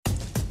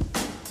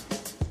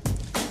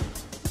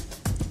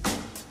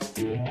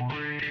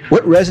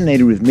What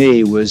resonated with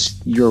me was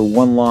your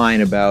one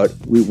line about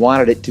we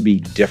wanted it to be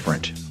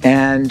different.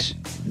 And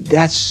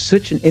that's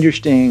such an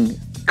interesting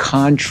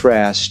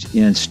contrast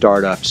in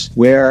startups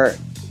where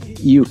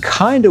you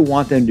kind of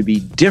want them to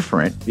be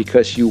different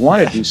because you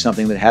want to do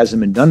something that hasn't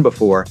been done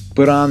before.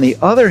 But on the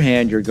other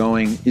hand, you're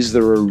going, is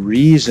there a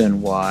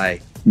reason why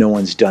no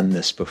one's done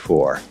this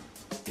before?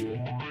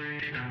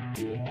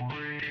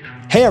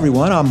 Hey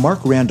everyone, I'm Mark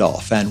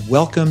Randolph, and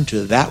welcome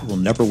to That Will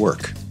Never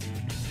Work.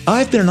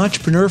 I've been an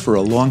entrepreneur for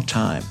a long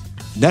time.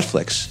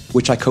 Netflix,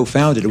 which I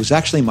co-founded, was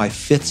actually my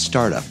fifth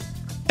startup.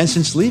 And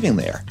since leaving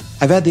there,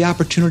 I've had the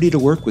opportunity to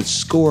work with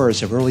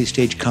scores of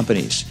early-stage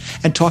companies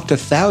and talk to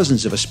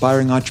thousands of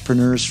aspiring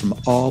entrepreneurs from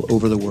all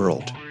over the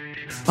world.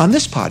 On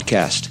this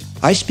podcast,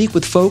 I speak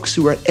with folks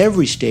who are at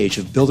every stage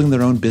of building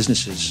their own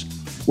businesses,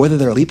 whether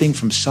they're leaping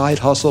from side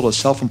hustle to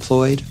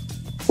self-employed,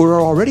 or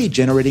are already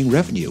generating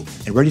revenue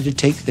and ready to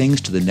take things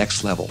to the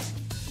next level.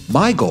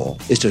 My goal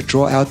is to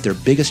draw out their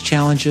biggest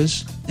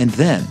challenges and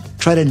then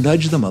try to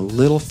nudge them a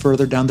little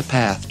further down the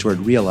path toward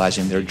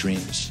realizing their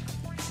dreams.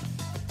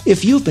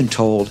 If you've been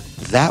told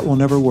that will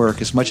never work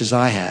as much as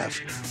I have,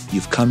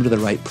 you've come to the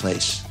right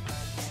place.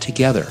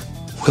 Together,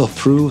 we'll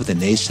prove the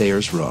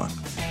naysayers wrong.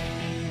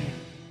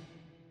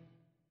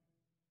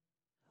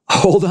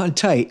 Hold on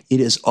tight.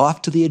 It is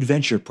off to the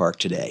adventure park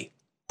today.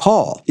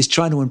 Paul is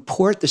trying to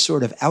import the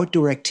sort of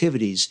outdoor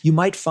activities you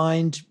might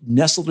find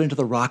nestled into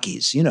the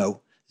Rockies,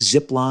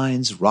 zip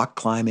lines, rock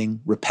climbing,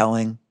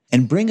 rappelling,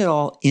 and bring it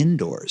all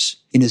indoors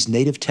in his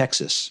native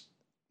Texas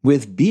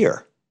with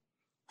beer.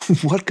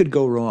 What could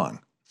go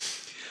wrong?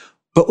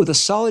 But with a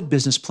solid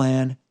business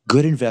plan,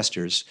 good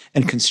investors,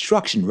 and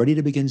construction ready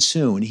to begin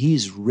soon,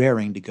 he's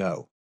raring to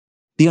go.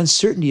 The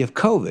uncertainty of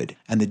COVID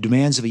and the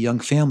demands of a young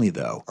family,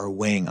 though, are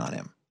weighing on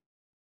him.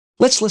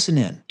 Let's listen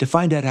in to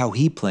find out how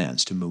he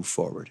plans to move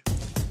forward.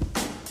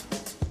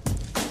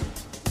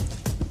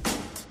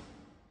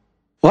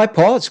 Well, hi,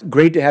 Paul. It's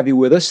great to have you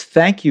with us.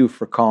 Thank you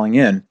for calling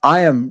in. I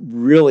am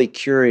really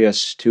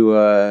curious to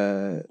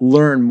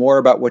learn more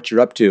about what you're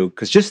up to,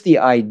 because just the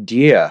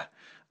idea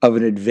of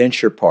an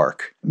adventure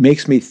park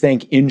makes me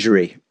think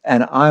injury.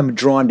 And I'm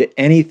drawn to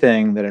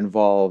anything that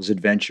involves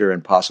adventure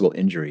and possible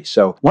injury.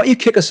 So why don't you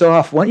kick us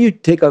off? Why don't you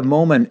take a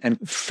moment and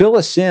fill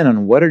us in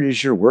on what it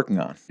is you're working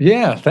on?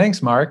 Yeah,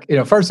 thanks, Mark.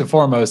 First and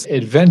foremost,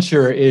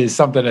 adventure is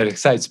something that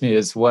excites me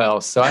as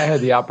well. So I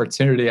had the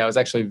opportunity, I was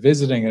actually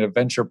visiting an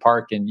adventure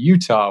park in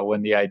Utah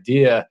when the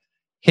idea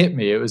hit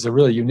me. It was a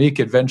really unique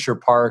adventure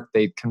park.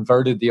 They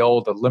converted the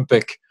old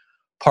Olympic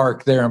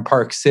Park there in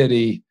Park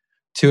City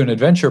to an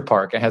adventure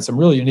park. It had some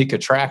really unique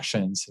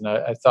attractions. And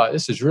I thought,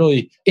 this is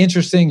really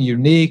interesting,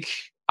 unique.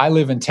 I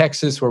live in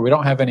Texas where we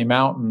don't have any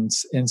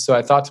mountains. And so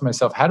I thought to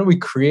myself, how do we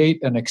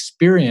create an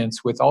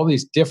experience with all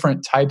these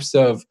different types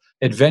of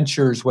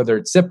adventures, whether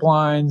it's zip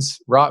lines,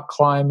 rock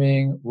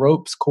climbing,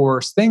 ropes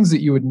course, things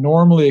that you would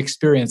normally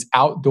experience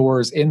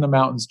outdoors in the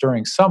mountains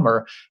during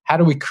summer? How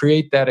do we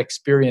create that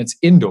experience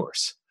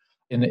indoors?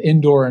 In an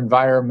indoor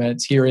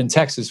environment here in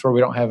Texas where we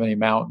don't have any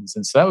mountains.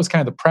 And so that was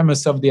kind of the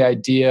premise of the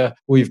idea.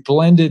 We've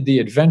blended the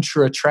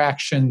adventure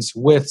attractions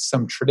with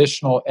some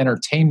traditional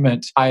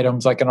entertainment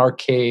items like an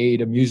arcade,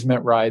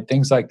 amusement ride,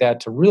 things like that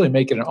to really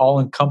make it an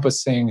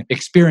all-encompassing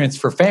experience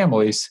for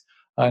families.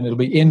 And it'll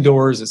be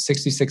indoors at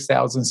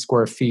 66,000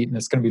 square feet. And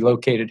it's going to be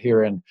located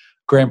here in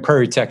Grand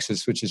Prairie,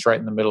 Texas, which is right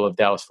in the middle of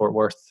Dallas-Fort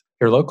Worth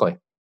here locally.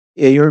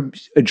 You're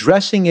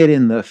addressing it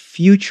in the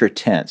future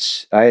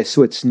tense.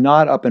 So it's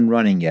not up and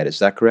running yet. Is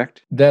that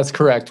correct? That's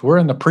correct. We're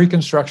in the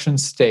pre-construction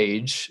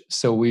stage.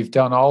 So we've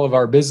done all of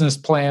our business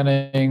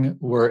planning.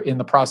 We're in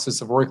the process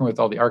of working with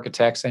all the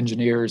architects,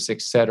 engineers,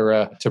 et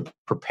cetera, to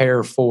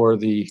prepare for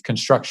the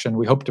construction.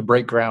 We hope to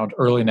break ground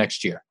early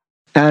next year.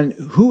 And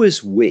who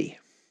is we?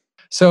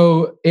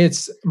 So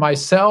it's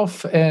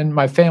myself and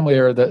my family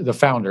are the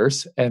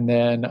founders. And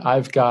then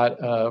I've got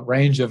a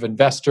range of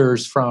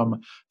investors from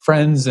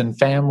friends and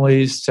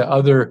families to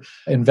other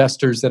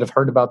investors that have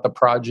heard about the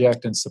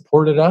project and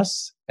supported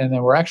us. And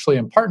then we're actually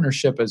in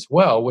partnership as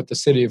well with the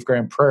city of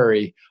Grand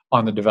Prairie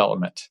on the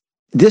development.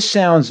 This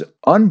sounds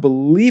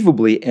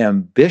unbelievably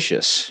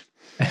ambitious,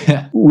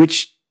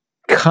 which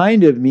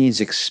kind of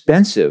means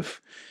expensive.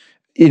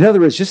 In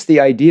other words, just the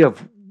idea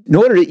of in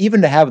order to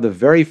even to have the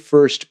very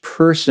first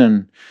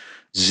person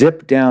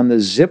zip down the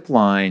zip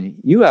line,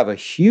 you have a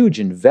huge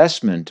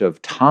investment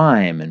of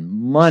time and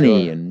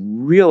money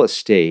and real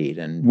estate.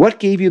 And what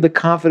gave you the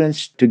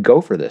confidence to go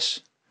for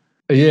this?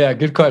 Yeah,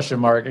 good question,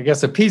 Mark. I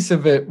guess a piece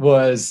of it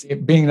was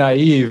being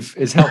naive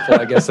is helpful,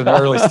 I guess, in the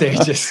early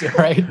stages,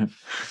 right?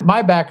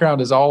 My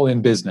background is all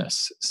in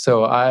business.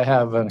 So I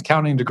have an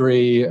accounting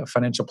degree, a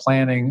financial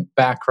planning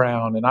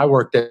background, and I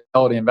worked at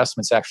Fidelity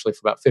Investments actually for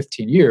about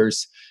 15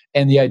 years.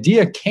 And the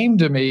idea came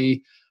to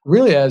me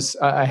really as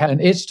I had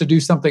an itch to do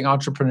something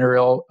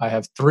entrepreneurial. I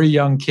have 3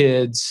 young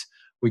kids.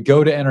 We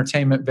go to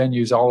entertainment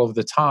venues all of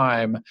the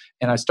time.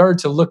 And I started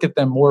to look at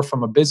them more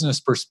from a business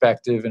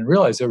perspective and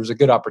realized there was a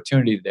good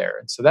opportunity there.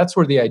 And so that's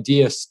where the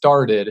idea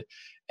started.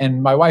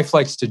 And my wife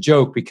likes to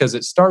joke because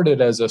it started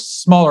as a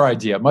smaller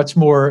idea, much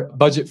more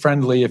budget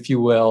friendly, if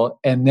you will.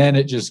 And then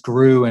it just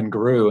grew and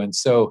grew. And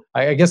so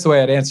I guess the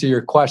way I'd answer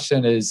your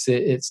question is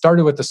it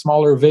started with a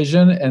smaller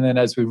vision. And then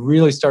as we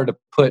really started to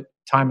put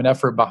time and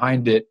effort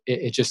behind it,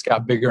 it just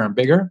got bigger and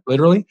bigger,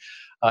 literally,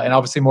 and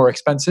obviously more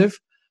expensive.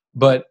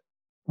 But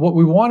what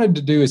we wanted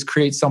to do is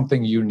create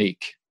something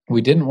unique.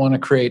 We didn't want to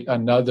create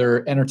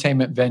another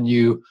entertainment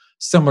venue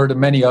similar to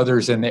many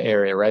others in the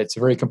area, right? It's a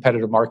very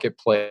competitive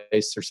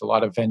marketplace. There's a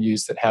lot of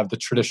venues that have the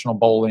traditional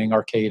bowling,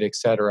 arcade, et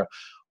cetera.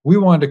 We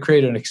wanted to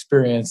create an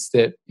experience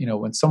that,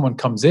 when someone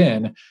comes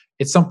in,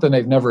 it's something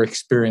they've never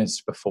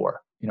experienced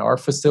before. Our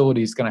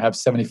facility is going to have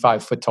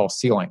 75-foot tall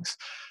ceilings.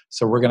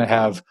 So we're going to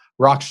have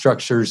rock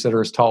structures that are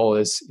as tall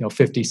as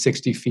 50,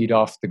 60 feet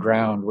off the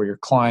ground where you're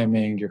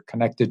climbing, you're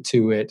connected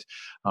to it.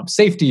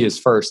 Safety is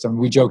first. I mean,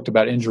 we joked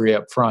about injury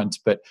up front,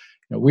 but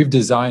we've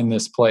designed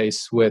this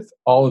place with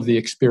all of the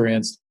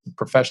experienced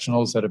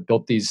professionals that have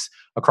built these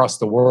across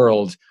the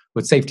world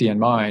with safety in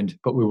mind.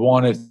 But we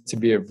want it to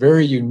be a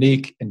very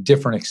unique and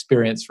different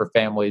experience for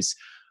families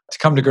to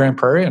come to Grand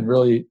Prairie and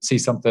really see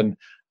something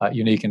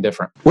unique and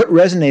different. What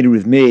resonated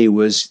with me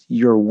was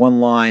your one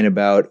line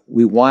about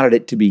we wanted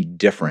it to be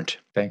different.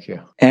 Thank you.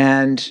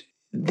 And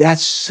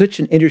that's such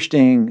an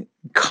interesting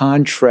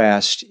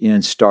contrast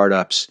in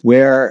startups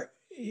where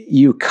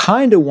you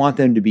kind of want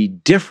them to be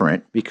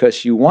different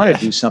because you want to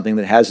do something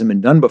that hasn't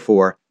been done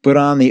before. But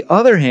on the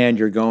other hand,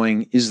 you're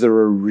going, is there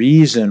a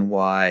reason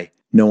why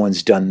no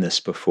one's done this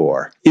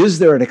before? Is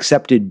there an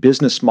accepted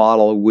business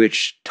model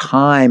which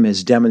time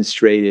has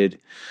demonstrated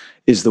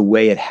is the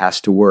way it has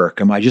to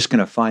work? Am I just going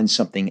to find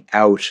something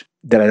out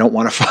that I don't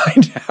want to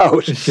find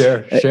out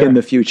in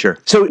the future?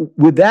 So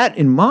with that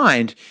in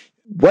mind,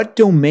 what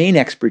domain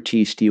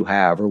expertise do you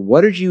have, or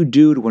what did you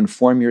do to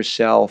inform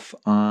yourself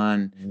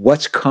on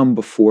what's come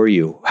before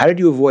you? How did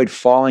you avoid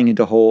falling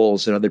into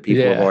holes that other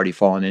people have already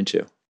fallen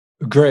into?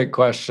 Great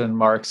question,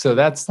 Mark. So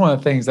that's one of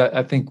the things that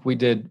I think we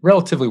did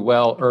relatively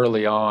well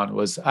early on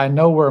was I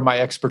know where my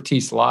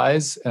expertise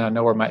lies and I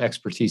know where my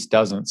expertise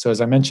doesn't. So as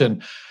I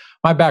mentioned,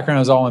 my background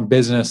is all in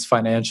business,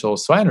 financials.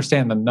 So I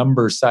understand the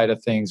numbers side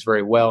of things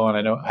very well, and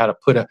I know how to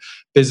put a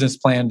business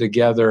plan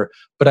together.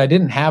 But I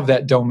didn't have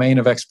that domain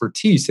of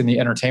expertise in the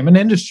entertainment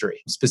industry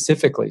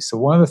specifically. So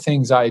one of the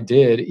things I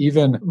did,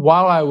 even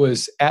while I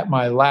was at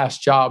my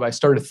last job, I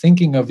started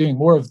thinking of doing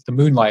more of the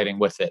moonlighting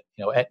with it,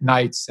 at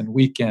nights and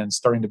weekends,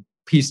 starting to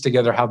piece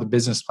together how the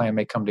business plan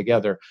may come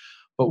together.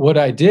 But what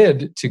I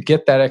did to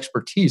get that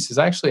expertise is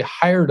I actually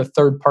hired a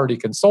third-party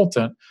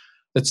consultant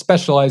that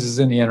specializes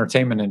in the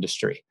entertainment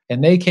industry.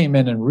 And they came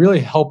in and really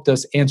helped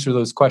us answer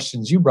those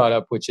questions you brought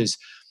up, which is,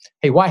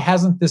 hey, why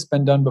hasn't this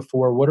been done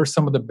before? What are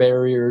some of the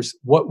barriers?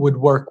 What would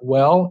work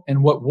well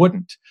and what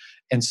wouldn't?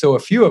 And so a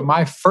few of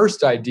my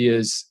first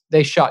ideas,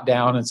 they shot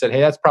down and said, hey,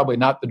 that's probably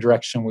not the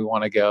direction we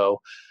want to go.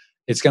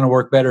 It's going to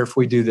work better if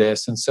we do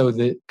this. And so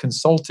the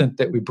consultant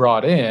that we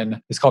brought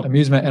in is called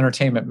Amusement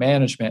Entertainment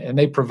Management, and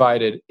they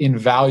provided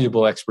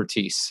invaluable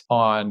expertise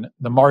on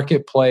the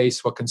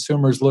marketplace, what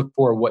consumers look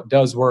for, what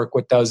does work,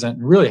 what doesn't,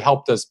 and really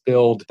helped us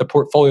build the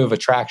portfolio of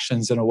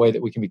attractions in a way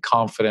that we can be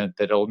confident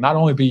that it'll not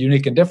only be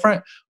unique and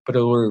different, but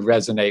it'll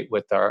resonate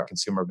with our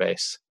consumer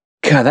base.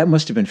 God, that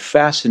must have been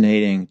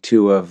fascinating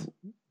to have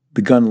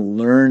begun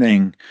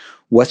learning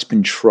what's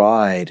been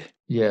tried.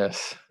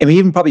 Yes. I mean,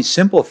 even probably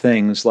simple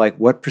things like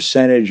what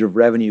percentage of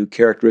revenue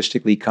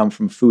characteristically come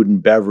from food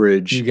and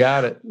beverage? You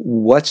got it.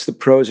 What's the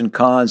pros and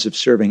cons of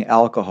serving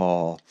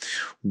alcohol?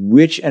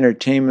 Which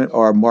entertainment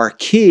are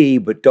marquee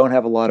but don't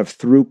have a lot of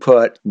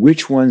throughput?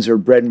 Which ones are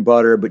bread and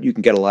butter but you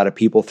can get a lot of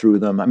people through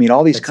them? I mean,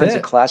 all these kinds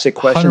of classic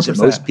questions 100%.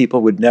 That most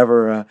people would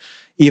never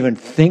even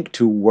think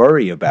to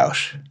worry about.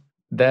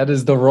 That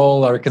is the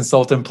role our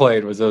consultant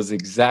played, was those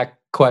exact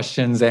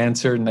questions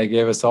answered, and they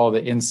gave us all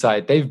the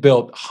insight. They've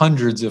built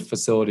hundreds of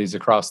facilities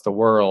across the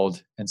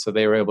world, and so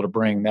they were able to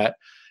bring that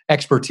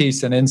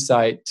expertise and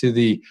insight to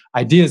the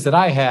ideas that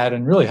I had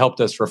and really helped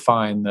us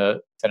refine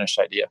the finished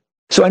idea.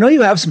 So I know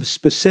you have some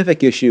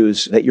specific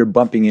issues that you're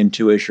bumping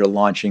into as you're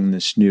launching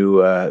this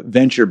new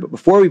venture, but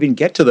before we even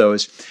get to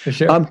those,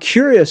 I'm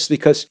curious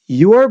because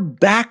your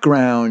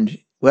background,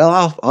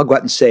 well, I'll go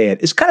out and say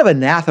it, is kind of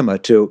anathema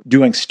to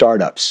doing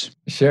startups.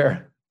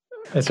 Sure.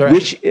 That's right.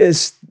 Which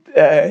is,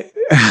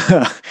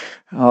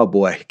 oh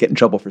boy, get in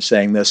trouble for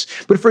saying this.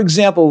 But for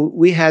example,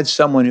 we had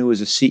someone who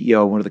was a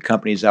CEO of one of the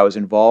companies I was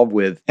involved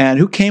with and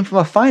who came from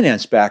a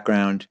finance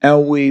background.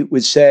 And we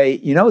would say,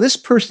 this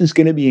person's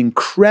going to be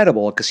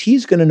incredible because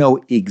he's going to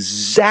know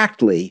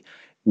exactly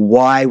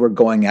why we're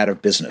going out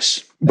of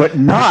business, but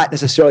not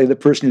necessarily the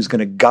person who's going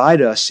to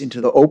guide us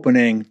into the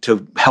opening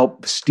to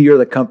help steer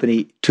the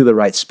company to the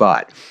right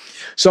spot.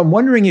 So I'm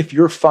wondering if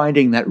you're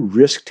finding that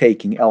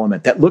risk-taking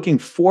element, that looking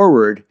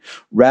forward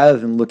rather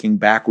than looking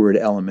backward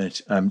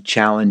element,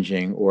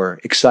 challenging or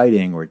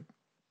exciting or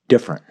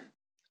different.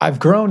 I've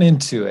grown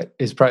into it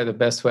is probably the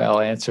best way I'll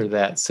answer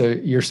that. So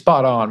you're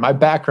spot on. My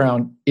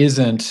background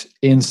isn't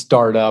in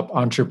startup,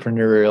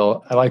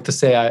 entrepreneurial. I like to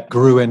say I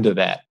grew into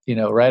that.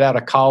 Right out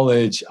of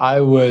college,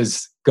 I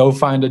was go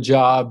find a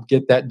job,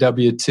 get that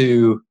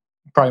W-2,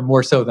 probably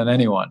more so than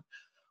anyone.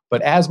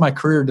 But as my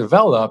career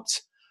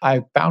developed,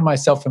 I found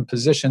myself in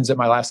positions at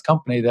my last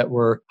company that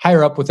were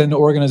higher up within the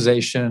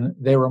organization.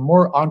 They were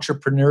more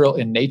entrepreneurial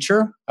in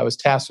nature. I was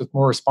tasked with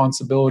more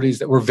responsibilities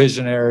that were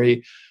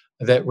visionary,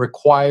 that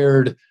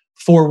required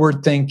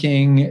forward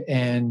thinking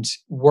and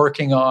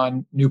working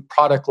on new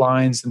product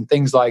lines and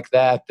things like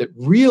that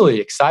really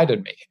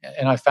excited me.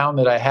 And I found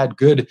that I had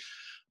good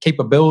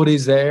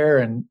capabilities there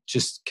and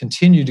just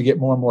continued to get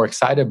more and more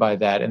excited by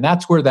that. And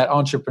that's where that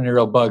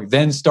entrepreneurial bug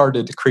then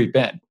started to creep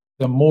in.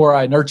 The more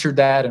I nurtured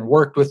that and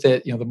worked with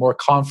it, the more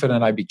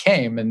confident I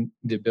became in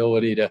the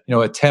ability to,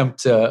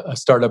 attempt a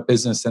startup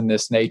business in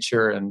this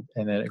nature. And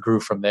then it grew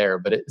from there.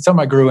 But it's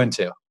something I grew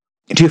into.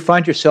 Do you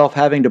find yourself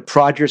having to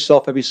prod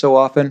yourself every so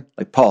often?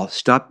 Like, Paul,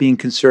 stop being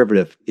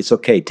conservative. It's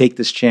okay. Take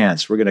this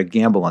chance. We're going to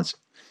gamble on.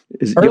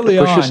 Early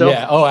on,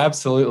 yeah. Oh,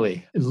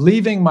 absolutely.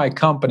 Leaving my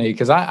company,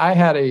 because I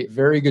had a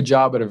very good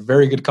job at a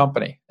very good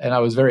company and I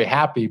was very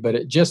happy, but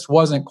it just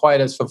wasn't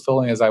quite as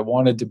fulfilling as I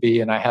wanted to be.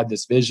 And I had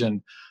this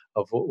vision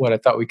of what I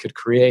thought we could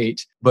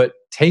create. But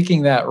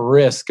taking that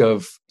risk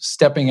of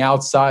stepping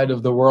outside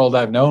of the world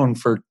I've known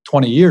for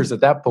 20 years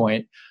at that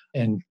point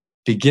and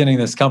beginning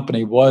this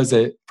company was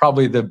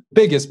probably the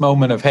biggest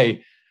moment of,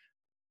 hey,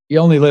 you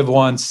only live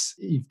once.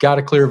 You've got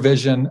a clear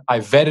vision. I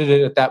vetted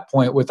it at that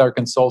point with our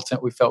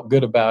consultant. We felt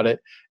good about it.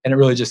 And it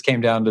really just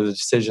came down to the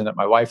decision that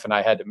my wife and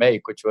I had to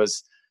make, which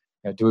was,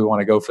 do we want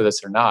to go for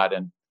this or not?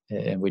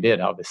 And we did,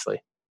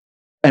 obviously.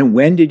 And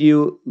when did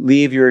you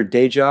leave your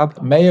day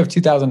job? May of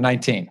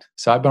 2019.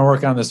 So I've been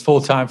working on this full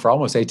time for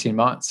almost 18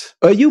 months.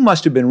 You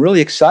must have been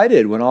really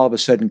excited when all of a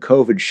sudden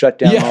COVID shut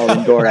down all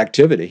indoor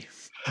activity.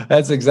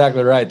 That's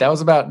exactly right. That was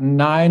about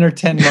 9 or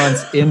 10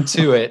 months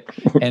into it.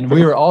 And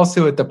we were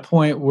also at the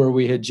point where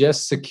we had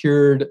just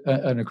secured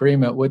an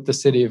agreement with the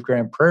city of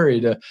Grand Prairie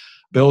to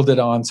build it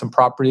on some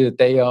property that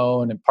they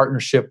own in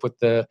partnership with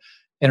the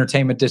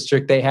entertainment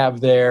district they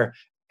have there.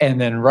 And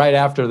then right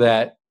after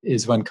that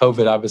is when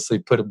COVID obviously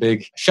put a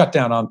big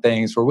shutdown on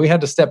things where we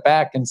had to step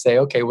back and say,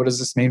 okay, what does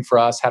this mean for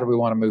us? How do we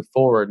want to move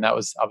forward? And that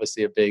was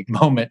obviously a big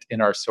moment in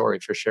our story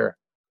for sure.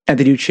 And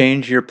did you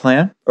change your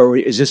plan? Or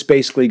is this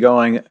basically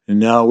going,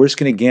 no, we're just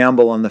going to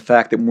gamble on the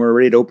fact that when we're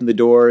ready to open the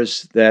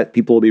doors, that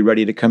people will be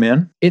ready to come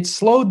in? It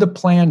slowed the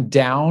plan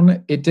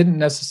down. It didn't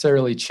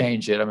necessarily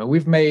change it. I mean,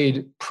 we've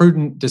made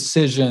prudent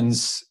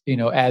decisions,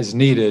 as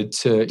needed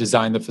to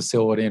design the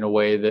facility in a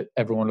way that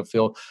everyone will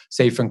feel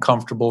safe and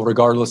comfortable,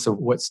 regardless of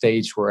what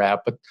stage we're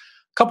at. But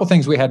a couple of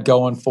things we had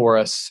going for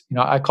us.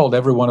 I called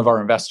every one of our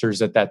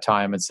investors at that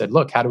time and said,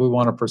 look, how do we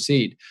want to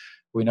proceed?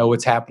 We know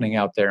what's happening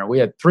out there. And we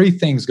had 3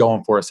 things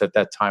going for us at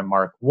that time,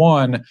 Mark.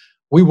 1,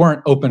 we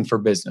weren't open for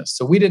business.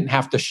 So we didn't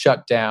have to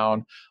shut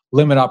down,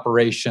 limit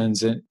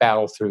operations, and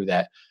battle through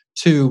that.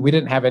 2, we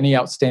didn't have any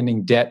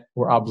outstanding debt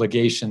or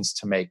obligations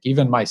to make.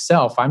 Even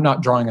myself, I'm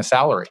not drawing a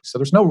salary. So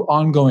there's no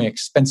ongoing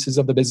expenses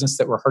of the business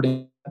that were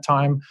hurting at the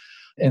time.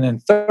 And then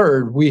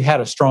 3rd, we had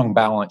a strong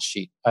balance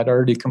sheet. I'd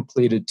already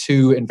completed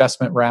 2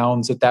 investment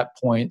rounds at that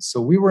point.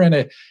 So we were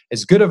in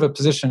as good of a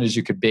position as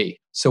you could be.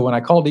 So when I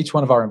called each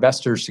one of our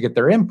investors to get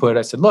their input,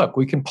 I said, look,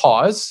 we can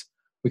pause.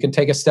 We can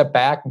take a step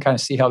back and kind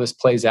of see how this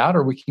plays out,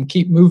 or we can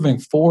keep moving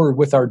forward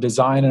with our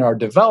design and our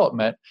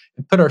development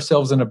and put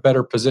ourselves in a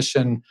better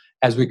position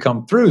as we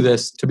come through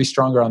this to be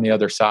stronger on the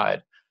other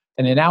side.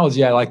 An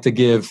analogy I like to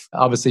give,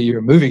 obviously you're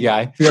a movie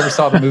guy. If you ever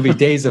saw the movie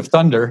Days of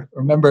Thunder,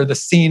 remember the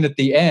scene at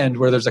the end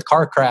where there's a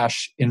car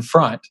crash in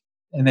front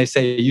and they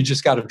say, you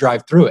just got to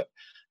drive through it.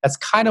 That's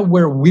kind of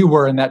where we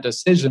were in that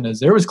decision. Is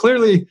there was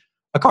clearly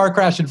a car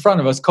crash in front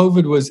of us.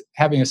 COVID was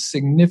having a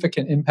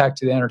significant impact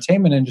to the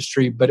entertainment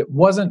industry, but it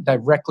wasn't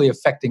directly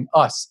affecting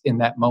us in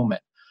that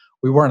moment.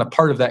 We weren't a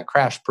part of that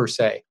crash per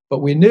se. But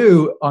we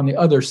knew on the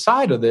other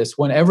side of this,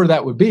 whenever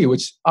that would be,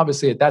 which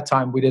obviously at that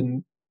time we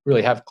didn't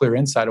really have clear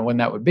insight on when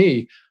that would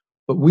be.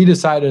 But we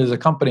decided as a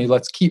company,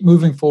 let's keep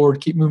moving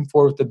forward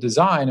with the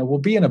design, and we'll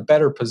be in a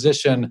better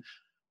position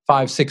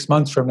 5-6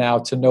 months from now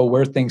to know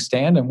where things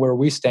stand and where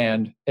we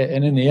stand.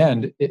 And in the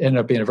end, it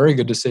ended up being a very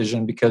good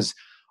decision because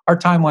our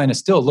timeline is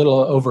still a little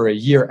over a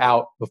year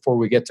out before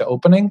we get to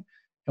opening.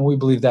 And we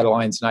believe that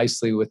aligns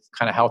nicely with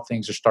kind of how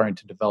things are starting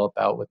to develop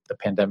out with the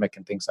pandemic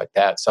and things like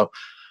that. So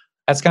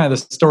that's kind of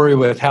the story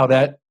with how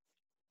that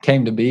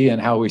came to be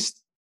and how we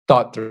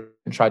thought through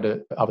and tried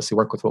to obviously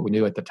work with what we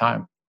knew at the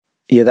time.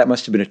 Yeah, that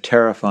must have been a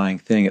terrifying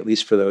thing, at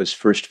least for those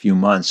first few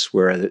months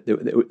where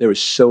there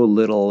was so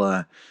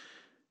little,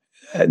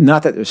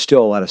 not that there's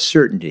still a lot of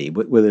certainty,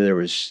 but whether there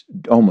was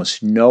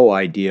almost no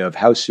idea of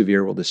how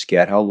severe will this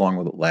get, how long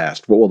will it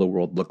last, what will the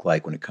world look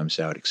like when it comes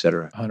out, et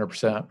cetera.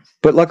 100%.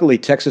 But luckily,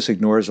 Texas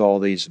ignores all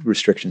these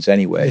restrictions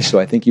anyway, so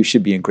I think you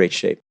should be in great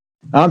shape.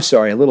 I'm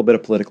sorry, a little bit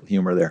of political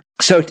humor there.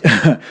 So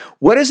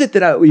what is it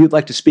that you'd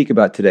like to speak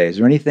about today? Is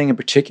there anything in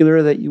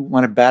particular that you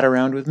want to bat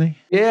around with me?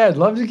 Yeah, I'd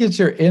love to get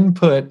your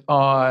input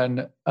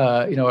on,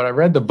 when I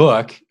read the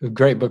book, a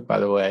great book, by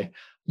the way,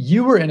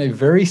 you were in a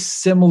very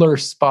similar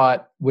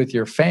spot with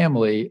your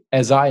family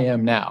as I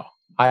am now.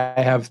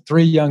 I have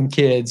 3 young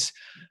kids.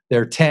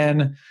 They're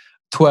 10,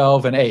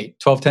 12 and 8,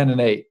 12, 10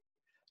 and 8.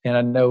 And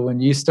I know when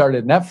you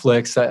started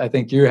Netflix, I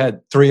think you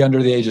had 3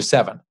 under the age of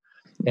 7.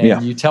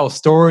 And you tell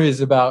stories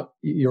about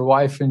your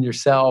wife and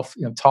yourself,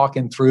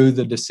 talking through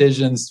the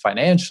decisions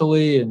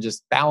financially and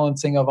just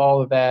balancing of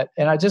all of that.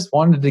 And I just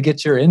wanted to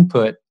get your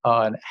input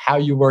on how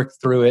you worked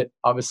through it.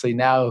 Obviously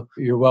now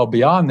you're well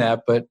beyond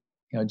that, but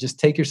just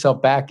take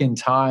yourself back in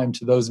time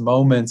to those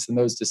moments and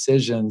those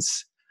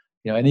decisions.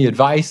 Any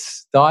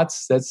advice,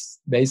 thoughts?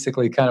 That's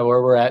basically kind of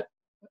where we're at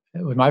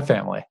with my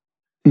family.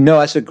 No,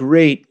 that's a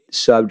great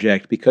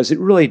subject because it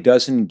really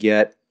doesn't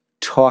get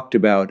talked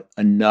about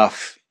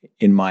enough,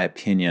 in my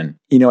opinion.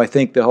 I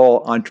think the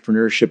whole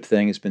entrepreneurship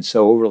thing has been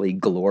so overly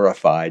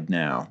glorified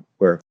now,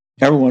 where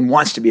everyone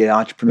wants to be an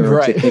entrepreneur.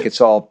 Right. They think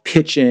it's all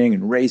pitching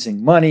and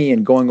raising money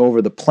and going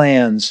over the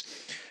plans,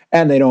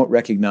 and they don't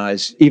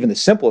recognize even the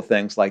simple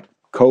things like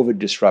COVID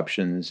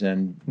disruptions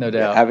and no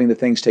doubt having the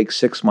things take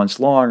 6 months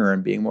longer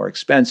and being more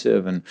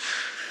expensive and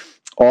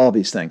all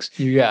these things.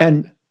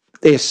 And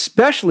they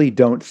especially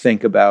don't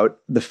think about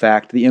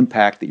the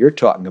impact that you're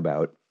talking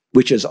about,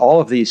 which is all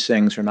of these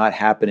things are not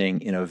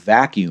happening in a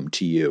vacuum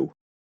to you.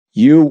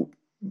 You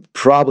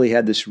probably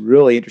had this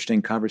really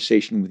interesting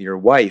conversation with your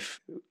wife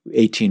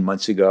 18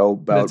 months ago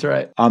about, that's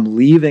right, I'm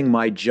leaving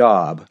my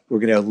job. We're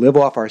going to live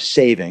off our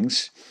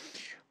savings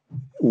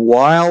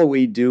while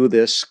we do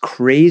this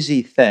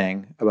crazy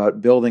thing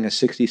about building a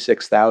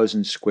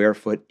 66,000 square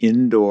foot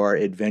indoor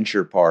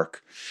adventure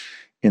park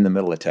in the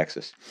middle of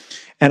Texas.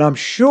 And I'm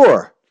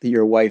sure that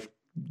your wife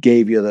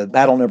gave you the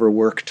that'll never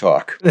work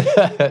talk.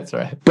 That's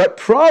right. But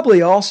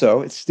probably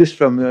also, it's just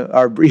from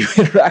our brief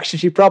interaction,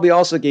 she probably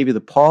also gave you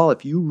the, Paul,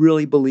 if you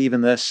really believe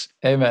in this,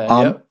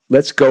 amen.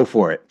 Let's go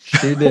for it.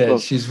 She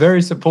did. She's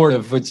very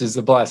supportive, which is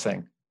a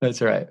blessing.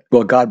 That's right.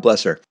 Well, God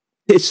bless her.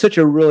 It's such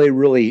a really,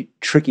 really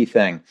tricky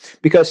thing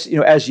because,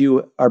 as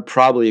you are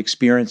probably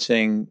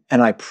experiencing,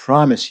 and I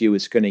promise you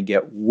it's going to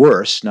get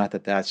worse, not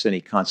that that's any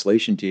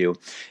consolation to you,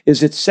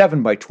 is it's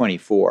 7 by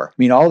 24. I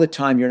mean, all the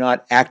time you're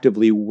not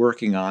actively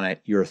working on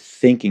it, you're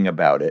thinking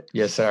about it.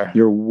 Yes, sir.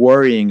 You're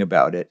worrying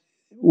about it.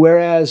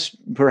 Whereas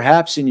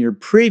perhaps in your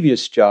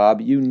previous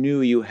job, you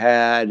knew you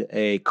had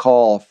a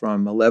call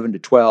from 11 to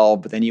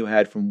 12, but then you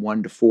had from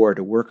 1 to 4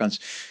 to work on.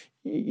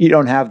 You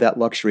don't have that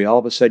luxury. All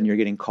of a sudden, you're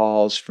getting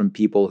calls from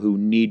people who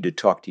need to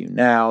talk to you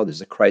now. There's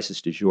a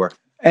crisis du jour.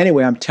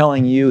 Anyway, I'm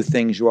telling you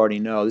things you already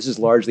know. This is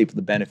largely for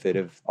the benefit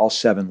of all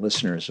 7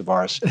 listeners of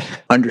ours,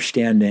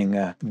 understanding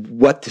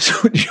what this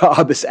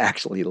job is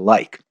actually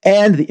like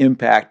and the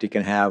impact it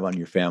can have on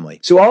your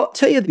family. So I'll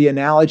tell you the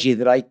analogy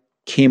that I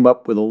came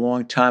up with a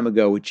long time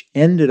ago, which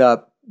ended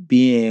up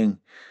being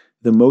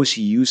the most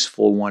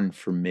useful one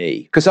for me.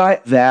 Because I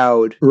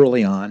vowed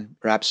early on,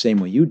 perhaps same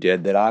way you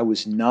did, that I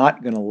was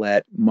not going to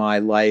let my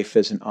life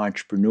as an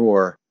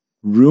entrepreneur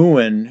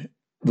ruin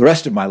the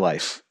rest of my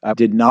life. I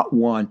did not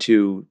want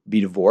to be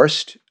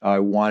divorced. I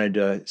wanted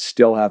to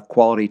still have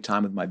quality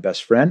time with my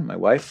best friend, my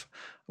wife.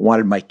 I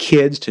wanted my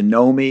kids to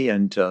know me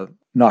and to,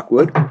 knock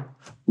wood,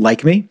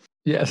 like me.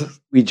 Yes.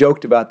 We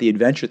joked about the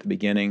adventure at the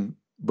beginning,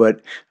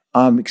 but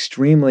I'm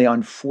extremely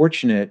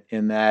unfortunate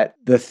in that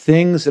the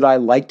things that I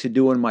like to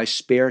do in my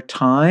spare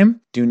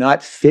time do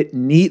not fit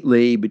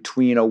neatly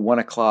between a 1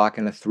 o'clock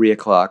and a 3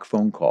 o'clock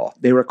phone call.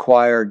 They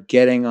require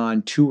getting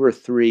on 2 or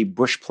 3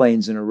 bush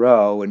planes in a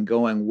row and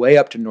going way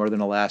up to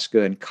northern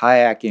Alaska and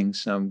kayaking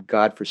some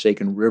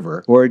godforsaken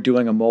river, or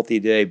doing a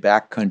multi-day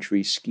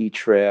backcountry ski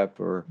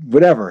trip or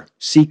whatever,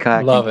 sea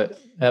kayaking. Love it.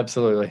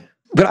 Absolutely.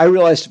 But I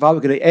realized if I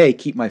was going to,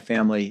 keep my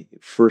family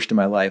first in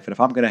my life, and if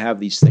I'm going to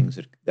have these things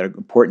that are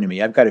important to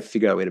me, I've got to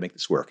figure out a way to make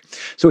this work.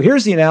 So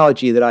here's the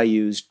analogy that I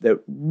used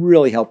that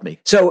really helped me.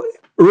 So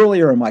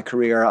earlier in my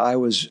career, I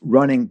was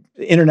running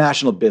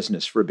international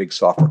business for a big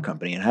software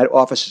company and had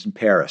offices in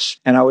Paris.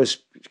 And I was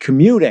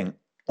commuting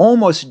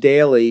almost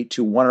daily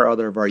to one or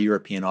other of our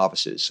European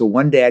offices. So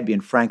one day I'd be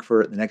in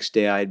Frankfurt, the next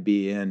day I'd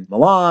be in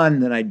Milan,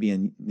 then I'd be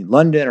in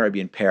London, or I'd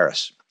be in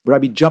Paris. But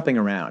I'd be jumping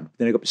around.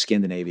 Then I'd go up to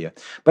Scandinavia.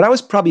 But I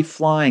was probably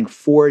flying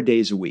 4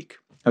 days a week.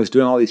 I was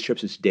doing all these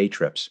trips as day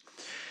trips.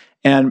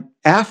 And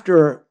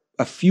after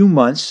a few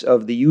months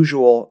of the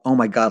usual, oh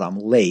my God, I'm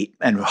late,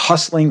 and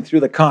hustling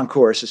through the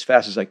concourse as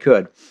fast as I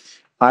could,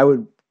 I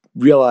would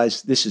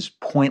realize this is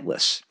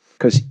pointless.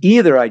 Because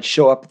either I'd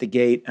show up at the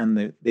gate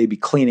and they'd be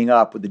cleaning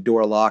up with the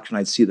door locked and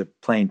I'd see the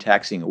plane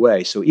taxiing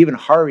away. So even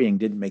hurrying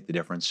didn't make the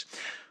difference.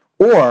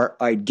 Or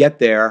I'd get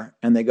there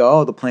and they go,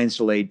 oh, the plane's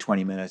delayed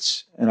 20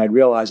 minutes. And I'd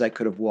realize I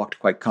could have walked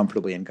quite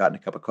comfortably and gotten a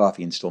cup of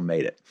coffee and still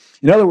made it.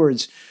 In other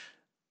words,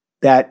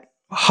 that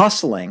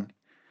hustling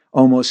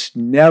almost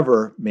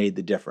never made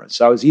the difference.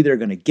 I was either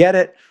going to get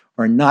it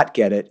or not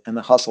get it, and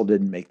the hustle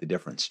didn't make the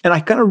difference. And I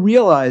kind of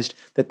realized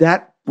that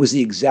that was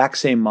the exact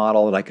same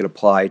model that I could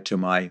apply to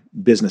my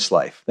business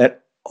life.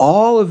 That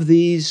all of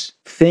these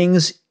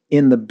things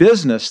in the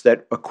business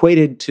that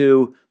equated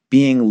to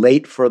being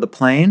late for the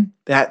plane,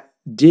 that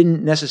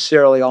didn't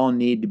necessarily all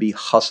need to be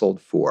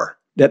hustled for.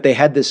 That they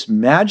had this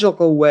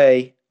magical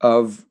way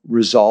of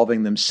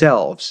resolving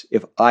themselves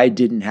if I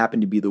didn't happen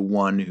to be the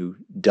one who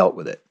dealt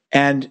with it.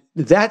 And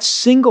that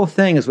single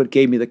thing is what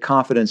gave me the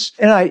confidence.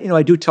 And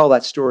I do tell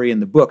that story in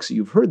the book, so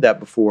you've heard that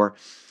before,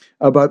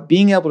 about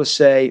being able to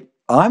say,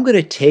 I'm going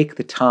to take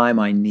the time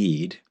I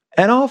need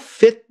and I'll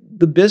fit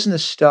the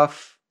business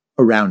stuff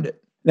around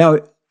it. Now,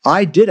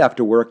 I did have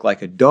to work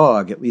like a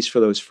dog, at least for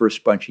those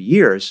first bunch of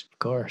years. Of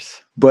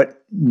course.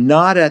 But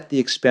not at the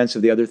expense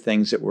of the other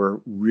things that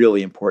were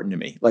really important to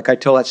me. Like I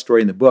tell that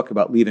story in the book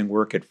about leaving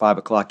work at 5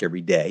 o'clock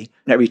every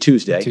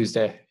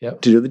Tuesday.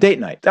 Yep. To do the date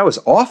night. That was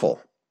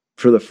awful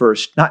for the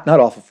first, not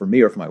awful for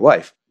me or for my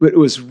wife, but it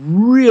was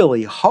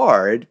really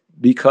hard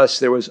because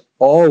there was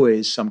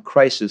always some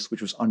crisis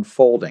which was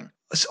unfolding.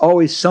 It's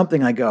always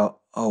something I go,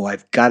 oh,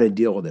 I've got to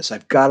deal with this.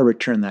 I've got to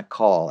return that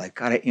call. I've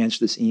got to answer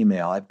this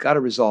email. I've got to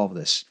resolve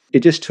this.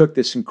 It just took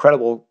this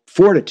incredible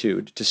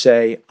fortitude to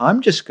say,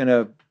 I'm just going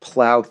to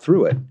plow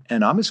through it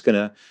and I'm just going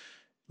to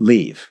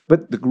leave.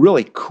 But the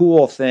really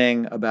cool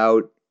thing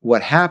about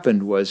what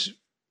happened was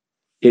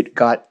it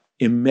got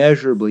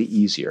immeasurably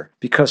easier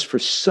because for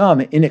some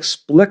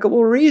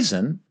inexplicable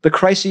reason, the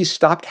crises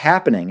stopped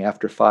happening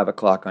after 5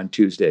 o'clock on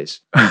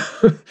Tuesdays.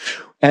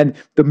 And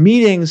the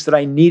meetings that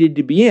I needed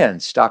to be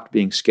in stopped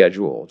being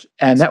scheduled.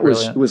 And that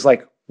was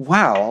like,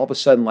 wow, all of a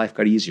sudden life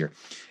got easier.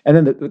 And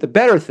then the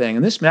better thing,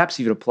 and this perhaps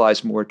even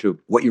applies more to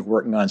what you're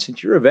working on,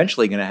 since you're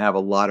eventually going to have a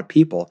lot of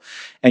people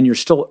and you're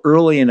still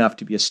early enough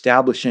to be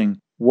establishing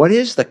what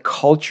is the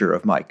culture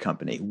of my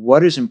company?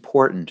 What is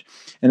important?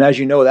 And as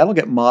you know, that'll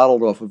get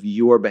modeled off of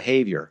your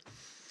behavior.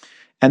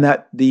 And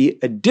that the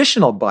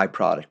additional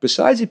byproduct,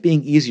 besides it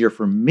being easier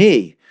for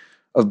me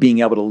of being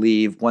able to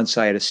leave once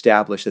I had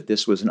established that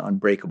this was an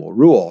unbreakable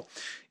rule,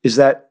 is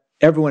that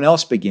everyone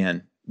else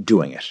began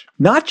doing it.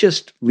 Not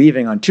just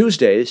leaving on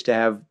Tuesdays to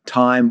have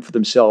time for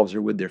themselves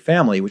or with their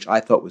family, which I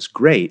thought was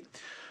great,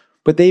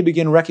 but they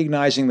began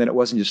recognizing that it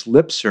wasn't just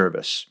lip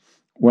service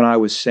when I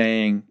was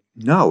saying,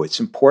 no, it's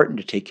important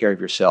to take care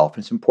of yourself.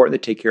 It's important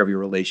to take care of your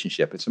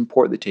relationship. It's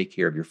important to take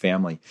care of your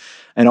family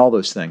and all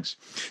those things.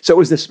 So it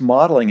was this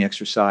modeling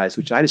exercise,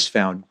 which I just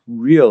found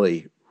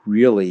really,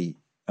 really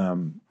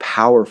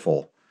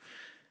powerful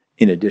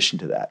in addition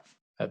to that.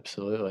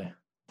 Absolutely.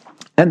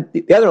 And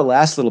the other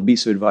last little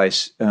piece of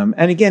advice, and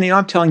again,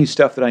 I'm telling you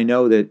stuff that I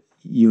know that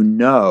you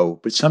know,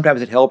 but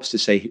sometimes it helps to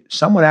say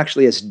someone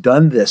actually has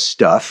done this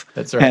stuff.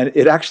 That's right. And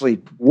it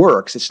actually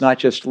works. It's not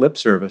just lip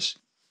service.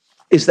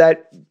 Is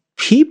that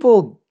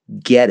people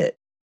get it.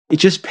 It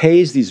just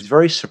pays these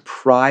very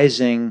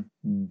surprising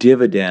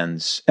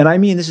dividends. And I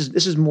mean, this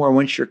is more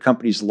once your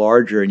company's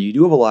larger and you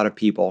do have a lot of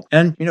people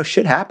and,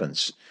 shit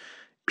happens.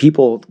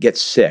 People get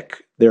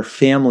sick. Their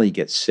family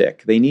gets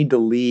sick. They need to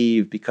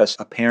leave because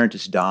a parent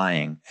is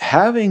dying.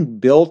 Having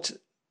built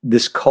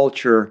this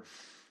culture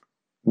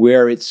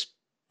where it's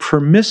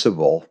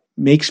permissible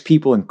makes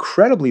people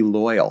incredibly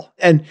loyal.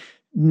 And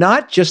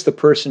not just the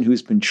person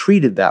who's been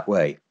treated that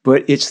way,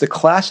 but it's the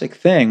classic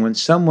thing when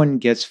someone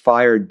gets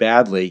fired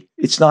badly,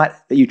 it's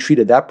not that you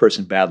treated that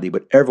person badly,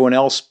 but everyone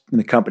else in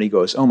the company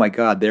goes, oh my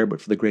God, there,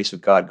 but for the grace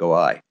of God go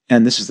I.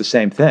 And this is the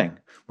same thing.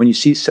 When you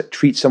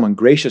treat someone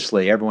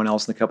graciously, everyone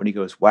else in the company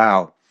goes,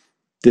 wow,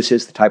 this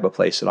is the type of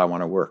place that I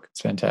want to work.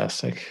 It's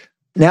fantastic.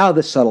 Now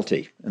the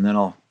subtlety, and then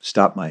I'll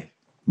stop my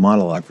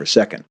monologue for a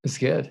second. It's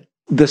good.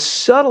 The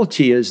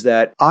subtlety is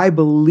that I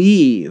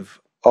believe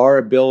our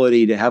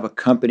ability to have a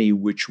company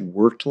which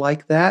worked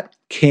like that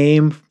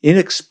came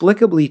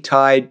inexplicably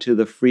tied to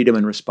the freedom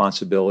and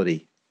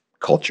responsibility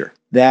culture.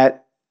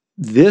 That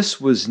this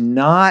was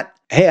not,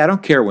 hey, I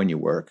don't care when you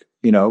work,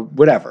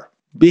 whatever,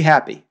 be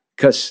happy.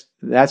 Because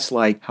that's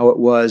like how it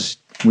was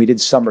when we did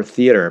summer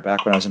theater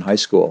back when I was in high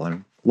school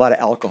and a lot of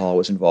alcohol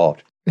was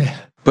involved.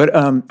 But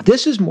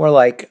this is more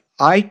like,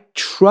 I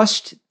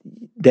trust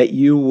that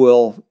you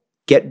will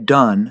get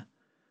done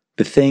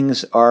the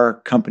things our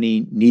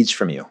company needs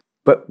from you.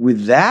 But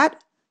with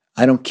that,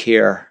 I don't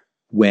care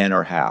when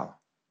or how.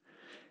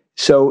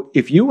 So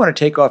if you want to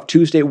take off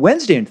Tuesday,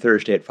 Wednesday, and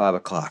Thursday at 5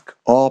 o'clock,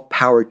 all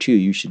power to you.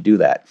 You should do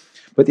that.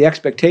 But the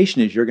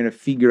expectation is you're going to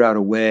figure out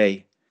a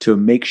way to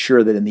make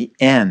sure that in the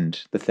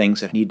end, the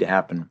things that need to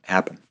happen.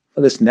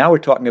 Listen, now we're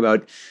talking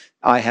about,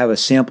 I have a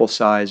sample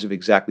size of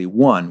exactly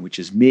one, which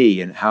is me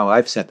and how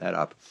I've set that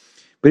up.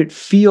 But it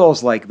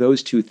feels like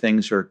those two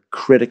things are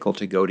critical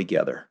to go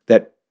together.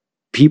 That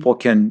people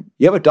you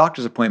have a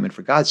doctor's appointment,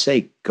 for God's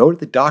sake, go to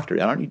the doctor.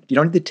 You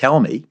don't need to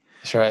tell me.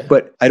 That's right.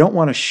 But I don't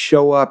want to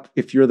show up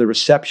if you're the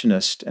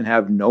receptionist and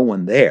have no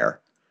one there.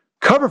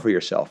 Cover for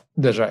yourself.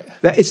 That's right.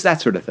 It's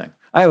that sort of thing.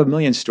 I have a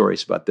million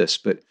stories about this,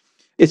 but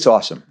it's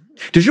awesome.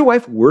 Does your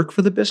wife work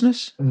for the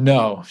business?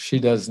 No, she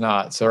does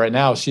not. So right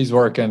now she's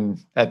working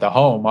at the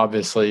home,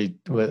 obviously,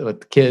 with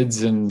the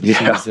kids, and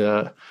she's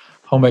a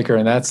homemaker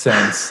in that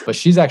sense. But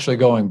she's actually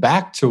going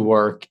back to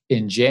work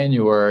in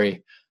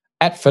January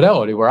at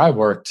Fidelity, where I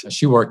worked.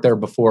 She worked there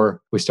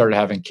before we started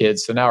having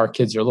kids. So now our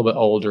kids are a little bit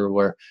older,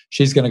 where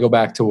she's going to go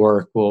back to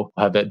work. We'll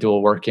have that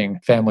dual working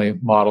family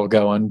model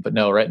going. But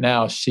no, right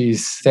now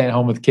she's staying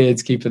home with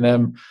kids, keeping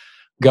them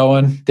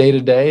going day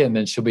to day. And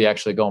then she'll be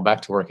actually going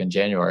back to work in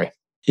January.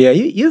 Yeah,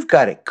 you've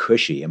got it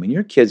cushy. I mean,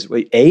 your kids,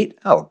 wait, 8?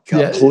 Oh, God,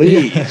 Yeah,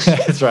 please.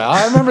 that's right.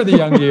 I remember the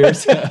young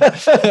years.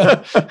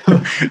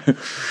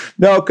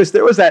 No, because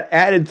there was that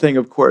added thing,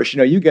 of course.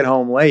 You get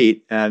home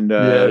late and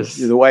Yes.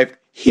 the wife,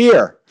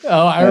 here.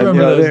 Oh, I And,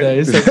 remember those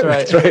days. That's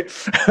right.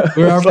 That's right.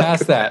 We are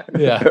past that.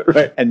 Yeah.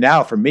 Right. And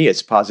now for me,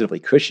 it's positively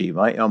cushy.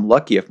 I'm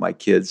lucky if my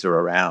kids are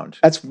around.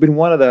 That's been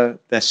one of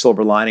the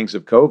silver linings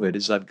of COVID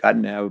is I've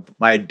gotten to have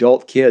my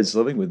adult kids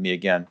living with me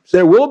again. So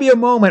there will be a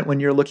moment when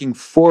you're looking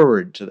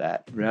forward to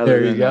that rather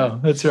There you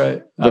go. That's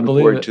right. I looking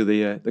believe forward it.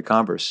 to the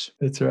converse.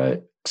 That's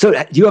right. So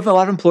do you have a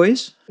lot of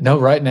employees? No,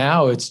 right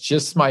now it's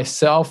just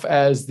myself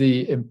as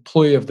the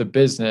employee of the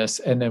business.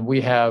 And then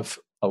we have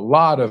a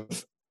lot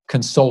of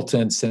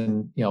consultants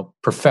and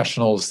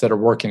professionals that are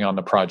working on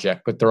the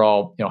project, but they're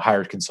all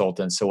hired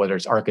consultants. So whether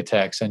it's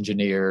architects,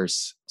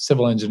 engineers,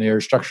 civil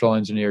engineers, structural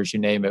engineers,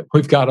 you name it,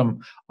 we've got them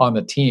on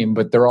the team,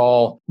 but they're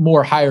all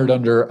more hired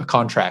under a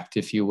contract,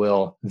 if you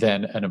will,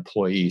 than an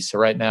employee. So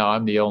right now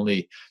I'm the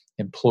only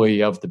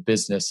employee of the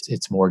business.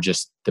 It's more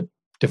just the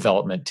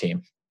development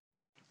team.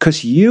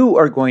 Because you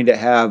are going to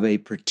have a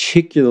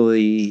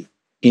particularly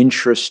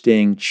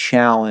interesting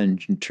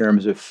challenge in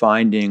terms of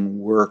finding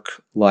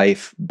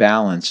work-life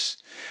balance,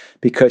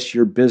 because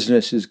your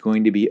business is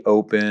going to be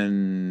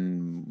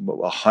open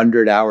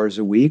 100 hours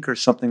a week or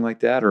something like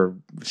that, or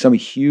some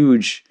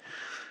huge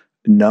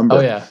number.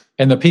 Oh, yeah.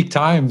 And the peak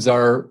times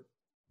are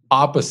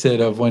opposite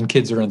of when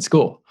kids are in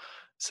school.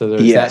 So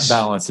there's that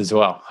balance as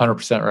well.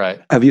 100%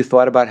 right. Have you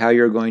thought about how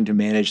you're going to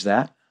manage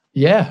that?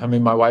 Yeah. I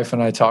mean, my wife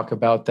and I talk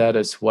about that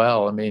as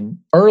well. I mean,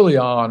 early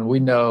on, we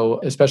know,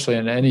 especially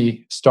in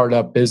any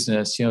startup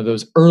business,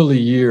 those early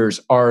years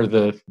are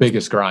the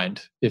biggest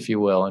grind, if you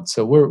will. And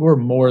so we're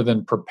more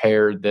than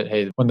prepared that,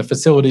 hey, when the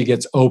facility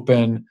gets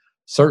open,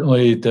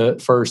 certainly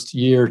the first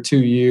year,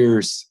 2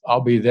 years,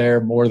 I'll be there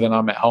more than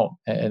I'm at home.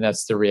 And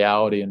that's the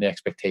reality and the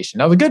expectation.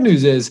 Now, the good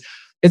news is,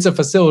 it's a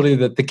facility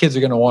that the kids are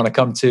going to want to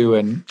come to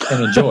and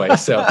enjoy.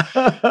 So,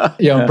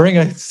 bring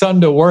a son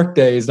to work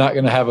day is not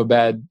going to have a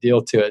bad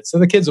deal to it. So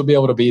the kids will be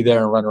able to be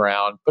there and run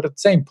around. But at the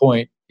same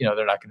point, they're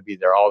not going to be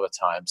there all the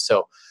time.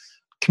 So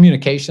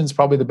communication is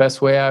probably the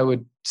best way I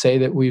would say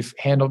that we've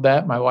handled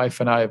that. My wife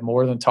and I have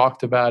more than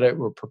talked about it.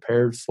 We're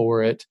prepared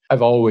for it.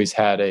 I've always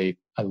had a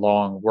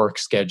long work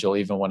schedule.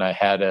 Even when I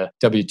had a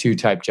W-2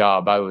 type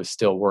job, I was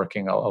still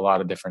working a lot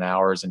of different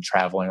hours and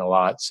traveling a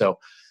lot. So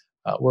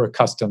we're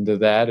accustomed to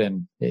that,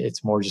 and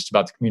it's more just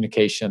about the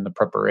communication, the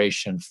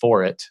preparation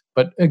for it.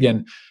 But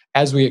again,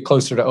 as we get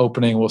closer to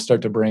opening, we'll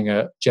start to bring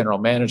a general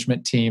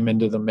management team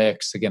into the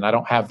mix. Again, I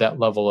don't have that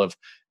level of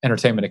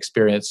entertainment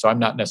experience, so I'm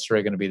not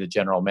necessarily going to be the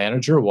general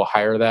manager. We'll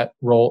hire that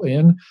role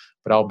in,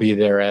 but I'll be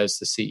there as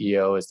the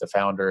CEO, as the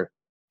founder,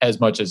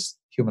 as much as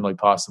humanly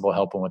possible,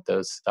 helping with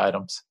those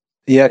items.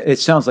 Yeah, it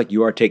sounds like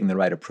you are taking the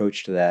right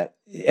approach to that.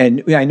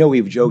 And I know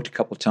we've joked a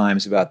couple of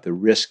times about the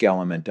risk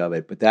element of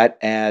it, but that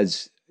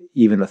adds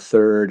even a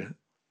third.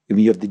 I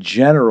mean, you have the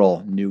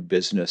general new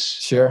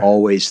business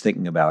always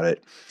thinking about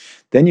it.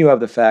 Then you have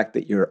the fact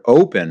that you're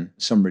open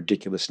some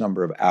ridiculous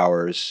number of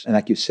hours. And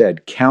like you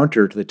said,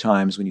 counter to the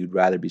times when you'd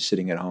rather be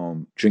sitting at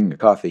home, drinking a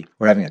coffee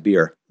or having a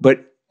beer.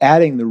 But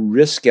adding the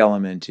risk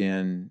element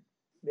in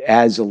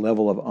adds a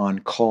level of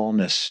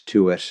on-callness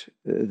to it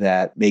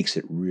that makes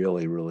it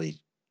really, really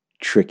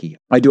tricky.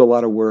 I do a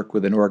lot of work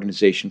with an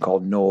organization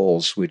called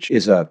Knowles, which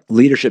is a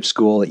leadership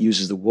school that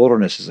uses the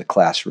wilderness as a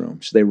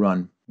classroom. So they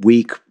run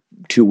week,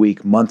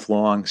 2-week,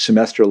 month-long,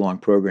 semester-long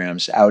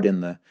programs out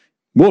in the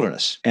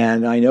wilderness.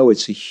 And I know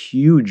it's a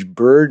huge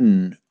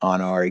burden on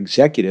our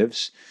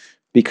executives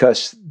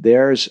because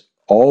there's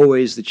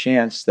always the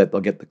chance that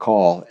they'll get the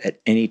call at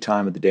any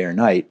time of the day or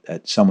night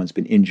that someone's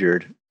been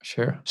injured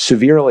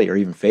severely or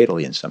even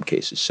fatally in some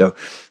cases. So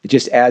it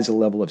just adds a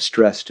level of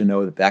stress to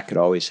know that that could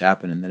always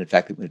happen. And then in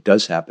fact, that when it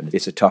does happen,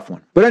 it's a tough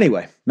one. But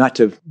anyway, not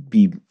to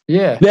be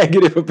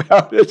negative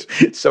about it.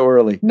 It's so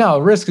early. No,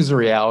 risk is a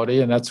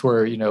reality. And that's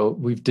where,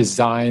 we've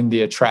designed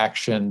the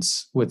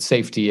attractions with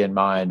safety in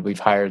mind. We've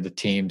hired the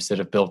teams that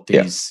have built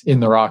these in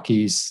the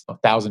Rockies,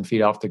 1,000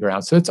 feet off the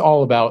ground. So it's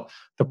all about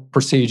the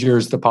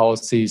procedures, the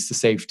policies, the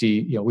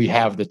safety. We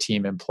have the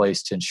team in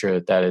place to ensure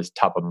that that is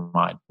top of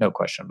mind. No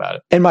question about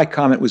it. And my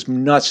comment was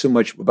not so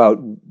much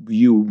about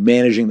you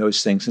managing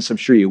those things, since I'm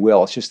sure you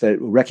will. It's just that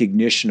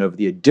recognition of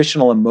the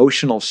additional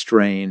emotional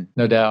strain.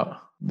 No doubt.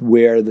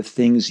 Where the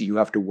things that you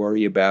have to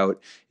worry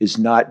about is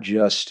not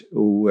just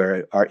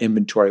where our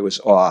inventory was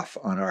off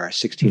on our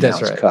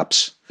 16-ounce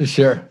cups.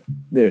 Sure.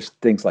 There's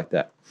things like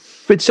that.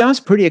 But it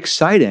sounds pretty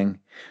exciting.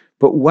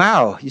 But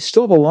wow, you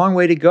still have a long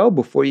way to go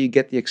before you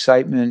get the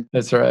excitement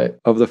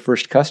of the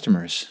first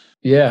customers.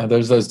 Yeah,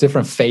 there's those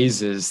different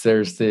phases.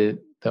 There's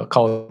they'll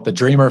call it the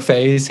dreamer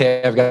phase.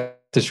 Hey, I've got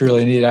this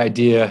really neat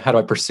idea. How do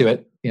I pursue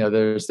it?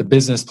 There's the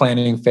business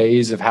planning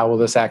phase of how will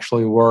this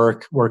actually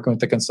work, working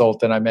with the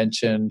consultant I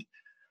mentioned.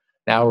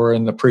 Now we're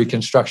in the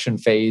pre-construction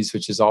phase,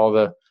 which is all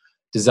the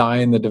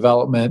design, the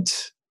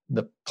development,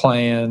 the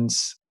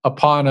plans,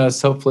 upon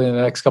us. Hopefully in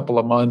the next couple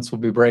of months, we'll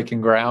be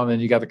breaking ground. Then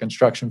you got the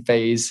construction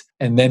phase,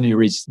 and then you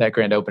reach that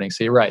grand opening.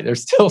 So you're right.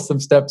 There's still some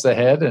steps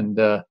ahead, and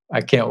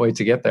I can't wait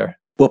to get there.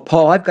 Well,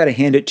 Paul, I've got to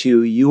hand it to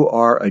you. You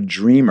are a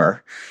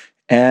dreamer,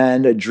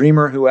 and a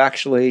dreamer who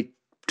actually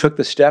took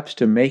the steps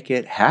to make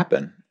it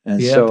happen.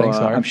 And so thanks,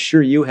 I'm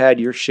sure you had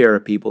your share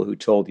of people who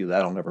told you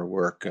that'll never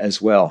work as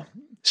well.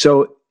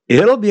 So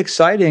it'll be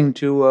exciting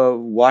to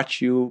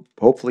watch you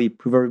hopefully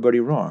prove everybody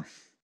wrong.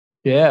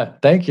 Yeah,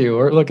 thank you.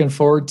 We're looking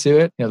forward to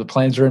it. The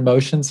plans are in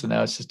motion, so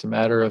now it's just a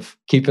matter of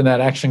keeping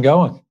that action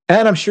going.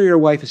 And I'm sure your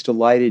wife is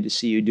delighted to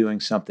see you doing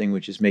something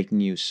which is making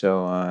you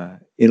so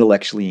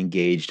intellectually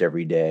engaged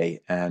every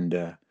day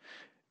and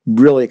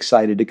really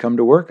excited to come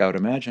to work, I would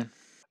imagine.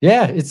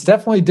 Yeah, it's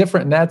definitely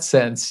different in that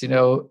sense.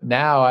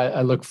 Now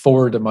I look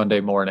forward to Monday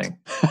morning.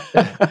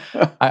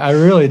 I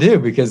really do,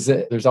 because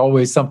there's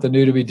always something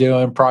new to be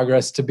doing,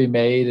 progress to be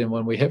made. And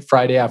when we hit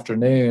Friday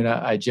afternoon,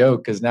 I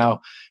joke because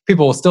now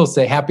people will still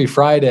say happy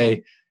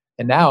Friday.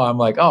 And now I'm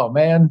like, oh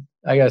man,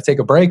 I got to take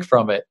a break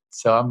from it.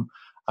 So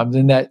I'm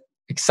in that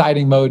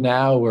exciting mode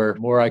now where the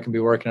more I can be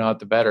working on it,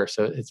 the better.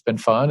 So it's been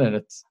fun and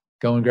it's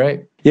going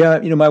great. Yeah,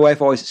 my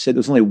wife always said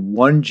there's only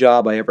one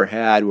job I ever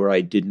had where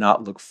I did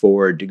not look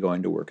forward to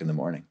going to work in the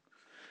morning.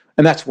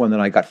 And that's one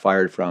that I got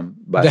fired from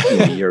about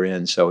a year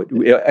in. So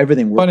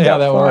everything worked out funny how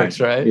that fine.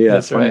 works, right? Yeah,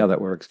 that's funny how that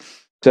works.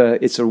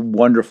 It's a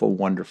wonderful,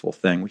 wonderful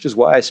thing, which is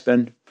why I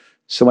spend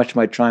so much of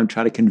my time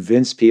trying to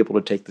convince people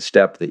to take the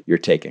step that you're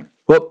taking.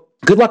 Well,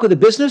 good luck with the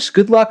business.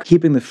 Good luck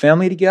keeping the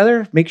family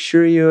together. Make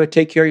sure you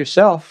take care of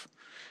yourself.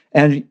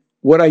 And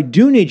what I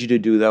do need you to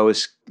do, though,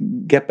 is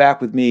get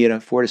back with me in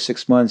 4 to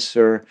 6 months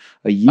or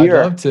a year.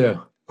 I'd love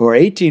to. Or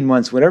 18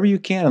 months, whatever you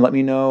can, and let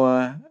me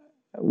know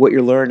what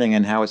you're learning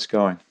and how it's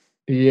going.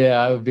 Yeah,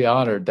 I would be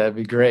honored. That'd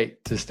be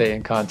great to stay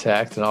in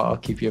contact, and I'll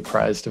keep you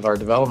apprised of our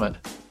development.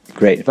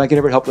 Great. If I can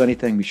ever help with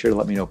anything, be sure to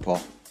let me know, Paul.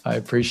 I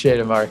appreciate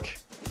it, Mark.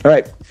 All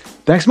right.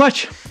 Thanks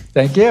much.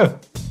 Thank you.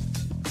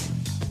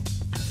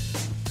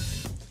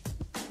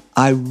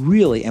 I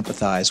really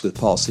empathize with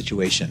Paul's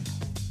situation.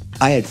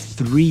 I had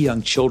 3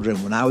 young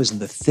children when I was in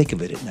the thick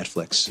of it at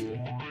Netflix.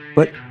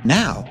 But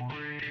now,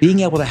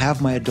 being able to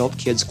have my adult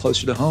kids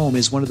closer to home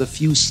is one of the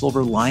few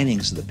silver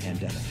linings of the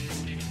pandemic.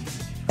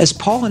 As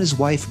Paul and his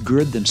wife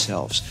gird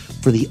themselves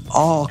for the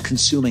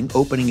all-consuming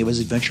opening of his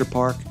adventure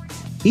park,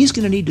 he's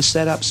going to need to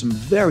set up some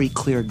very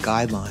clear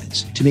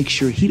guidelines to make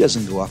sure he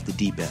doesn't go off the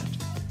deep end.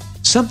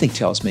 Something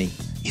tells me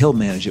he'll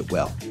manage it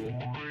well.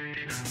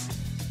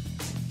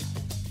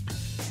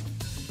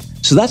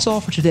 So that's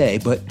all for today,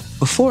 but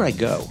before I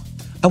go,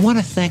 I want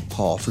to thank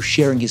Paul for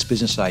sharing his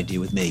business idea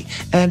with me,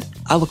 and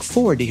I look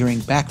forward to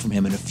hearing back from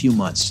him in a few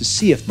months to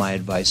see if my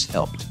advice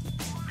helped.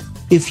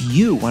 If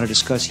you want to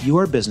discuss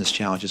your business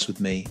challenges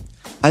with me,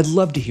 I'd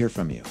love to hear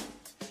from you.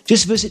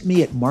 Just visit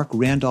me at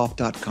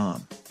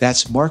markrandolph.com.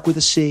 That's Mark with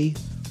a C,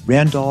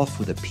 Randolph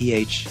with a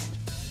PH,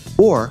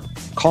 or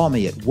call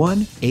me at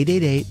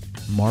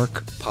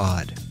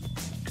 1-888-MARK-POD.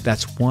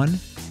 That's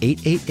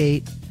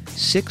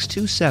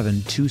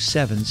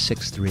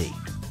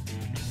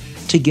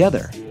 1-888-627-2763.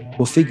 Together,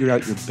 we'll figure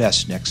out your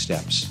best next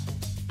steps.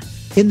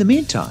 In the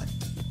meantime,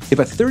 if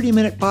a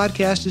 30-minute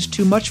podcast is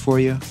too much for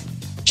you,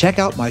 check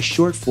out my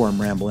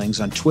short-form ramblings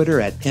on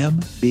Twitter at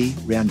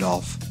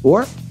MBRandolph,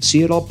 or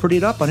see it all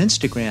prettied up on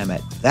Instagram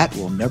at That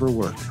Will Never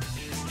Work.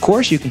 Of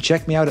course, you can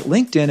check me out at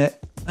LinkedIn at,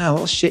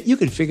 you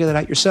can figure that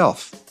out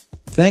yourself.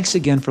 Thanks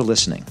again for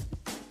listening.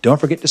 Don't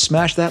forget to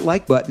smash that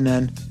like button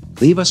and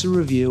leave us a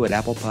review at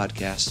Apple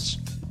Podcasts.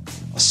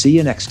 I'll see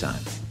you next time.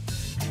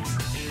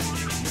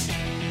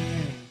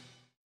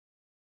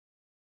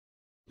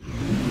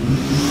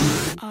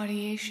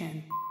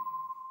 Audiation.